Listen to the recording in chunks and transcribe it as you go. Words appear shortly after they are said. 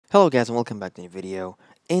Hello guys and welcome back to a new video.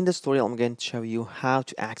 In this tutorial I'm going to show you how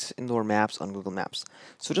to access indoor maps on Google Maps.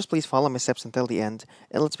 So just please follow my steps until the end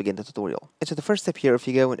and let's begin the tutorial. And so the first step here, if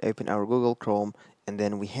you go and open our Google Chrome and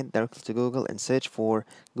then we head directly to Google and search for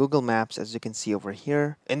Google Maps, as you can see over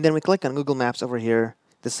here, and then we click on Google Maps over here.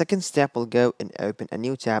 The second step will go and open a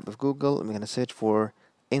new tab of Google and we're going to search for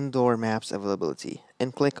indoor maps availability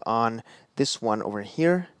and click on this one over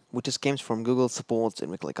here, which just comes from Google Supports,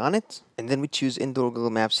 and we click on it. And then we choose indoor Google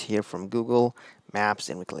Maps here from Google Maps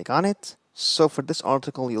and we click on it. So for this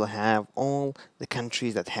article, you'll have all the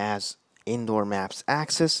countries that has indoor maps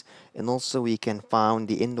access, and also we can find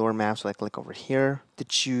the indoor maps. So I click over here to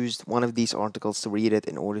choose one of these articles to read it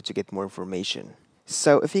in order to get more information.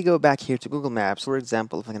 So if you go back here to Google Maps, for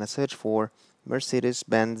example, if I'm going to search for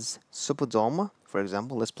Mercedes-Benz Superdome, for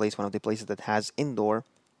example, let's place one of the places that has indoor,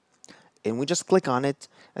 and we just click on it.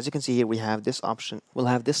 As you can see here, we have this option. We'll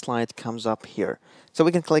have this slide comes up here. So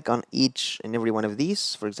we can click on each and every one of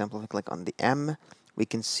these. For example, if we click on the M, we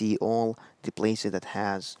can see all the places that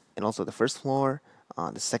has, and also the first floor,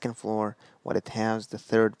 the second floor, what it has, the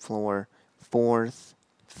third floor, fourth,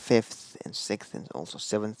 fifth, and sixth, and also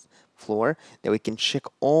seventh floor. Then we can check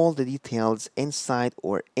all the details inside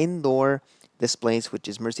or indoor this place, which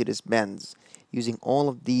is Mercedes-Benz, using all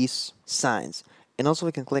of these signs. And also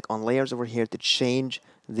we can click on layers over here to change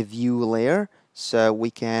the view layer. So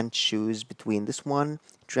we can choose between this one,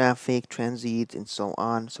 traffic, transit, and so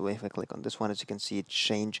on. So if I click on this one, as you can see, it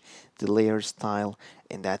changed the layer style,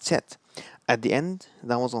 and that's it. At the end,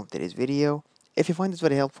 that was all today's video. If you find this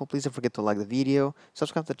very helpful, please don't forget to like the video,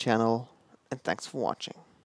 subscribe to the channel, and thanks for watching.